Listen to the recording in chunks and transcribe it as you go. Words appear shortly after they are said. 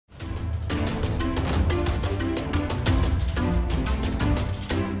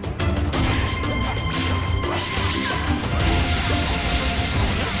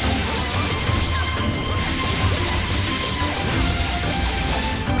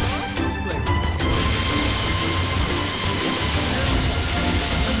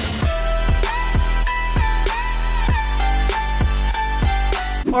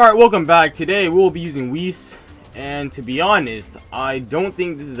Alright, welcome back. Today we will be using Whis, and to be honest, I don't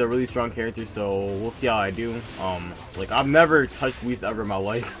think this is a really strong character, so we'll see how I do. Like, I've never touched Whis ever in my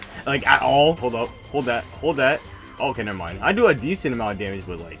life, like, at all. Hold up, hold that. Okay, never mind. I do a decent amount of damage,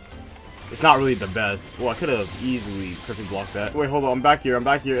 but, like, it's not really the best. Well, I could have easily perfect blocked that. Wait, hold on, I'm back here.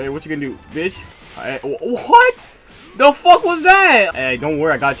 Hey, what you gonna do, bitch? What? The fuck was that? Hey, don't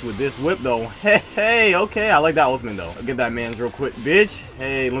worry, I got you with this whip though. Hey, okay, I like that ultimate though. I'll get that man's real quick, bitch.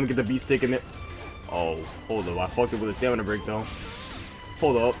 Hey, let me get the beat stick in it. Oh, hold up, I fucked it with a stamina break though.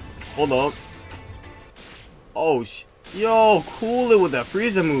 Hold up. Oh, yo, cool it with that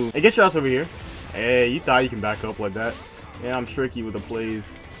Frieza move. Hey, get your ass over here. Hey, you thought you can back up like that? Yeah, I'm tricky with the plays.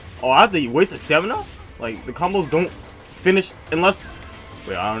 Oh, I have to waste the stamina? Like, the combos don't finish unless...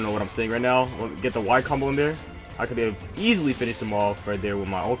 Wait, I don't know what I'm saying right now. Get the Y combo in there. I could have easily finished them off right there with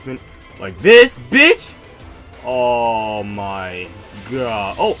my ultimate. Like this, bitch! Oh my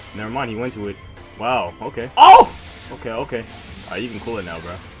god. Oh, never mind, he went to it. Wow, okay. Oh! Okay. Alright, you can cool it now,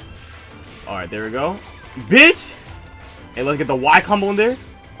 bro. Alright, there we go. Bitch! Hey, let's get the Y combo in there.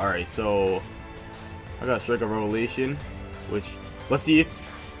 Alright, so... I got Strike of Revelation, which... Let's see if...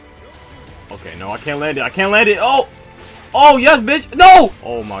 Okay, no, I can't land it. Oh! Oh, yes, bitch! No!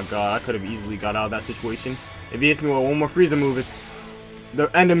 Oh my god, I could have easily got out of that situation. If he hits me with one more Frieza move, it's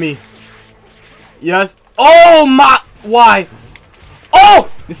the end of me. Yes. Oh my... Why? Oh!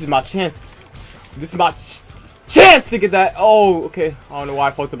 This is my chance. This is my chance to get that. Oh, okay. I don't know why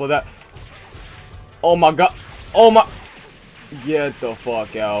I fucked up with that. Oh my god. Oh my... Get the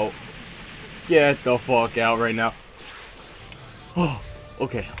fuck out. Get the fuck out right now. Oh,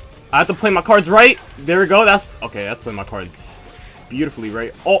 okay. I have to play my cards right. There we go. That's... Okay, that's playing my cards beautifully,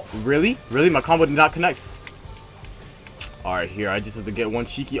 right? Oh, really? Really? My combo did not connect. Alright, here, I just have to get one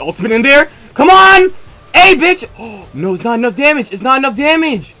cheeky ultimate in there. Come on! Hey, bitch! Oh, no, it's not enough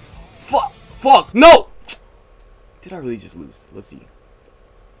damage. Fuck. No! Did I really just lose? Let's see.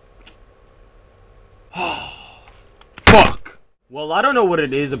 Fuck. Well, I don't know what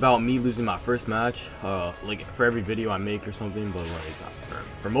it is about me losing my first match. Like, for every video I make or something, but, like,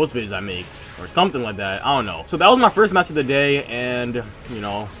 for most videos I make, or something like that. I don't know. So that was my first match of the day, and, you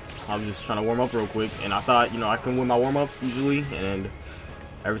know... I was just trying to warm up real quick, and I thought, you know, I can win my warm-ups usually, and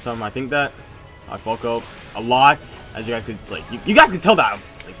every time I think that, I fuck up a lot. As you guys could, like, you guys can tell that I'm,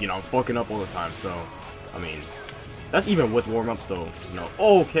 like, you know, I'm fucking up all the time, so, I mean, that's even with warm-up, so, you know,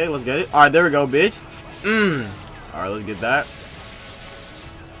 okay, let's get it. Alright, there we go, bitch. Alright, let's get that.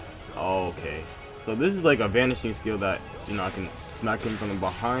 Okay, so this is like a vanishing skill that, you know, I can smack him from the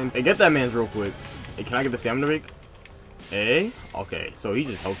behind. Hey, get that man's real quick. Hey, can I get the stamina break? Hey, okay, so he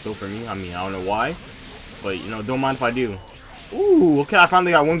just held still for me. I mean, I don't know why, but you know, don't mind if I do. Ooh, okay, I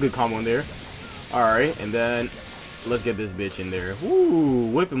finally got one good combo in there. Alright, and then let's get this bitch in there. Ooh,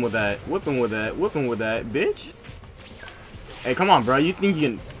 whip him with that, bitch. Hey, come on, bro. You think you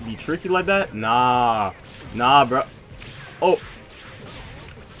can be tricky like that? Nah, bro. Oh,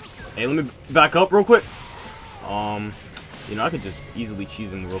 hey, let me back up real quick. You know, I could just easily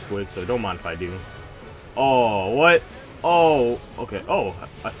cheese him real quick, so don't mind if I do. Oh, what? Oh, okay. Oh,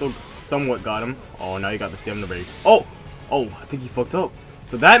 I still somewhat got him. Oh, now you got the stamina break. Oh, I think he fucked up.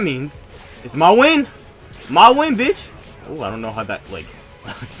 So that means it's my win. My win, bitch. Oh, I don't know how that, like,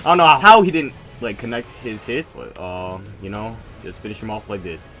 I don't know how he didn't, like, connect his hits. But, you know, just finish him off like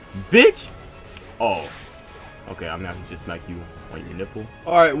this. Bitch. Oh, okay, I'm gonna have to just smack you on your nipple.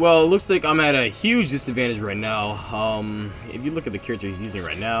 Alright, well, it looks like I'm at a huge disadvantage right now. If you look at the character he's using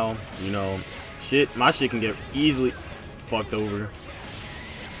right now, you know, my shit can get easily fucked over.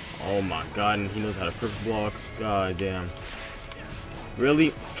 Oh my god, and he knows how to perfect block. God damn.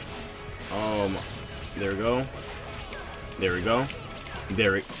 Really? There we go.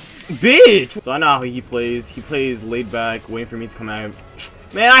 Bitch! So I know how he plays. He plays laid back, waiting for me to come at him.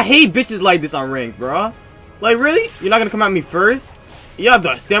 Man, I hate bitches like this on ranked, bro. Like, really? You're not gonna come at me first? You have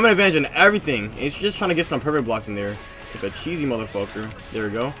the stamina advantage and everything. It's just trying to get some perfect blocks in there. Like a cheesy motherfucker. There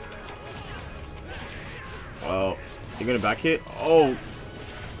we go. Oh, you're gonna back hit? Oh.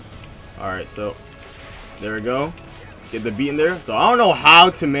 Alright, so there we go. Get the beat in there. So I don't know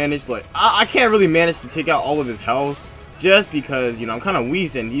how to manage, like, I can't really manage to take out all of his health. Just because, you know, I'm kind of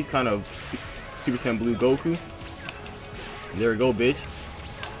weak and he's kind of Super Saiyan Blue Goku. There we go, bitch.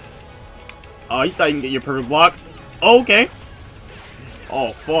 Oh, you thought you can get your perfect block? Oh, okay.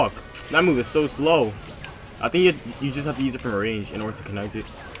 Oh, fuck. That move is so slow. I think you just have to use it from a range in order to connect it.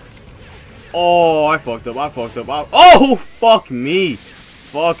 Oh, I fucked up. Oh, fuck me.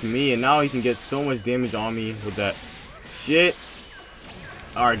 And now he can get so much damage on me with that shit.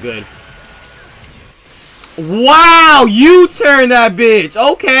 Alright, good. Wow, you turn that bitch.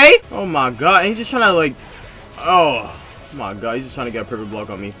 Okay. Oh my god. He's just trying to like. Oh my god. He's just trying to get a perfect block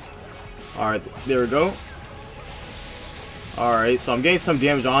on me. Alright. There we go. Alright. So I'm getting some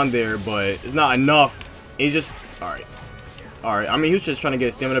damage on there, but it's not enough. He's just. Alright. Alright. I mean, he was just trying to get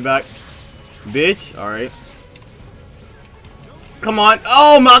his stamina back. Bitch. Alright. Come on.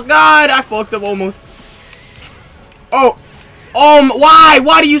 Oh my god. I fucked up almost. Oh. Why?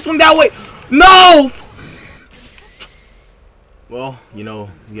 Why do you swing that way? No! Well, you know,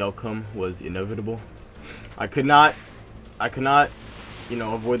 the outcome was inevitable. I could not, you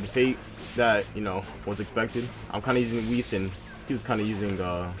know, avoid the fate that, you know, was expected. I'm kind of using Whis, and he was kind of using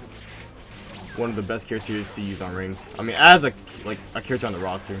one of the best characters to use on rings. I mean, as a character on the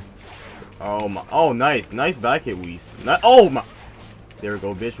roster. Oh my! Oh, nice back hit, Whis. Oh my! There we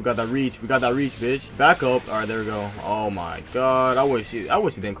go, bitch. We got that reach, bitch. Back up. All right, there we go. Oh my god! I wish it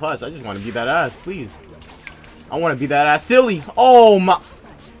didn't clutch. I just want to beat that ass, please. I want to be that ass silly. Oh my.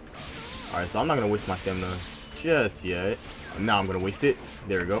 Alright, so I'm not going to waste my stamina just yet. Now I'm going to waste it.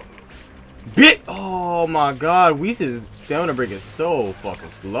 There we go. Bit. Oh my god. Whis' stamina break is so fucking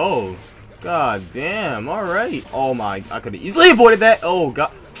slow. God damn. Alright. Oh my. I could have easily avoided that. Oh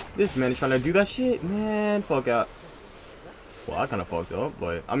god. This man is trying to do that shit. Man, fuck out. Well, I kind of fucked up,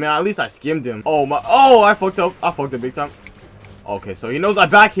 but I mean, at least I skimmed him. Oh my. Oh, I fucked up. I fucked up big time. Okay, so he knows I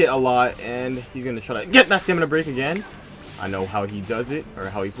back hit a lot, and he's gonna try to get that stamina break again. I know how he does it, or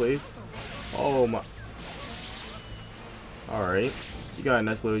how he plays. Oh my. Alright. You got a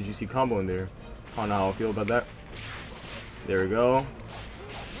nice little juicy combo in there. I don't know how I feel about that. There we go.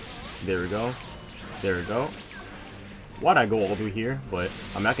 There we go. There we go. Why'd I go all the way here? But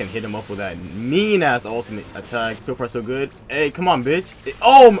I mean, I can hit him up with that mean ass ultimate attack. So far, so good. Hey, come on, bitch.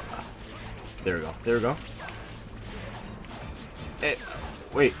 Oh my. There we go. There we go. Hey,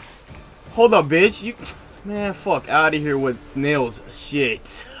 wait, hold up, bitch. You, man, fuck out of here with nails. Shit.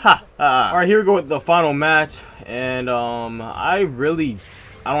 Ha ha. All right, here we go with the final match, and I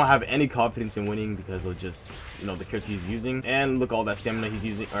don't have any confidence in winning because of just, you know, the character he's using, and look all that stamina he's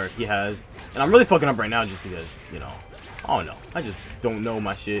using, or he has, and I'm really fucking up right now just because, you know, I don't know. I just don't know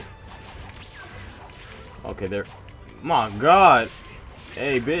my shit. Okay, there. My god.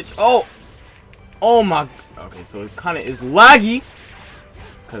 Hey, bitch. Oh my. Okay, so it kind of is laggy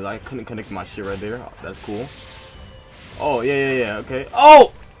because I couldn't connect my shit right there. Oh, that's cool. Oh yeah. Okay.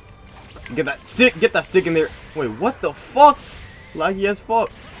 Oh, get that stick in there. Wait, what the fuck? Laggy as fuck.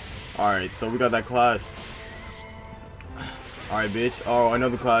 All right, so we got that clash. All right, bitch. Oh,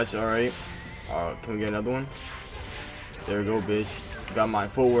 another clash. All right. Can we get another one? There we go, bitch. Got my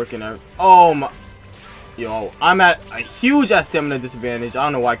full work and everything. Oh my. Yo, I'm at a huge ass stamina disadvantage. I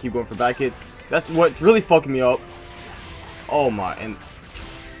don't know why I keep going for back hits. That's what's really fucking me up. Oh my, and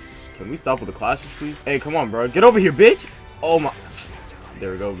can we stop with the clashes, please? Hey, come on, bro. Get over here, bitch. Oh my.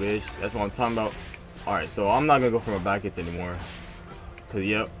 There we go, bitch. That's what I'm talking about. Alright, so I'm not gonna go for my back hits anymore. Cause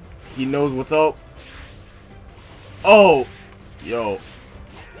yep, he knows what's up. Oh, yo.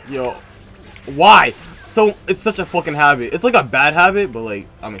 Why? So it's such a fucking habit. It's like a bad habit, but like,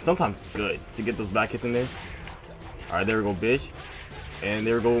 I mean, sometimes it's good to get those back hits in there. Alright, there we go, bitch. And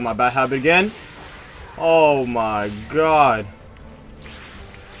there we go with my bad habit again. Oh my god.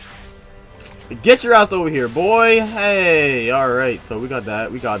 Get your ass over here, boy. Hey, alright. So we got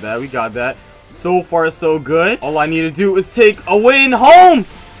that. So far, so good. All I need to do is take a win home.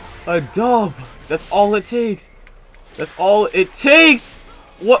 A dub. That's all it takes. That's all it takes.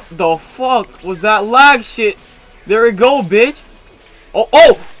 What the fuck was that lag shit? There we go, bitch.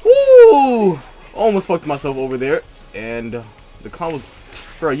 Woo! Almost fucked myself over there. And the combos,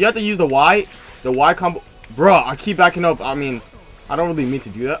 bro, you have to use the Y combo. Bro, I keep backing up. I mean, I don't really mean to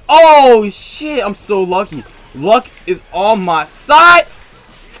do that. Oh shit, I'm so lucky. Luck is on my side.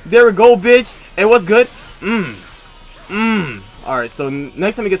 There we go, bitch. Hey, what's good? Alright, so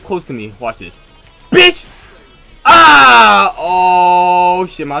next time he gets close to me, watch this. Bitch! Ah! Oh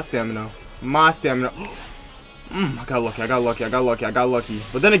shit, my stamina. I got lucky.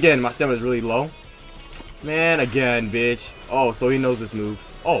 But then again, my stamina is really low. Man, again, bitch. Oh, so he knows this move.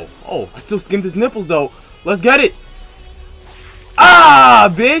 Oh, I still skimmed his nipples though. Let's get it.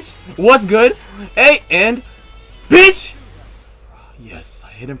 Ah, bitch. What's good? Hey, and bitch. Yes,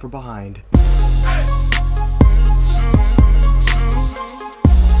 I hit him from behind.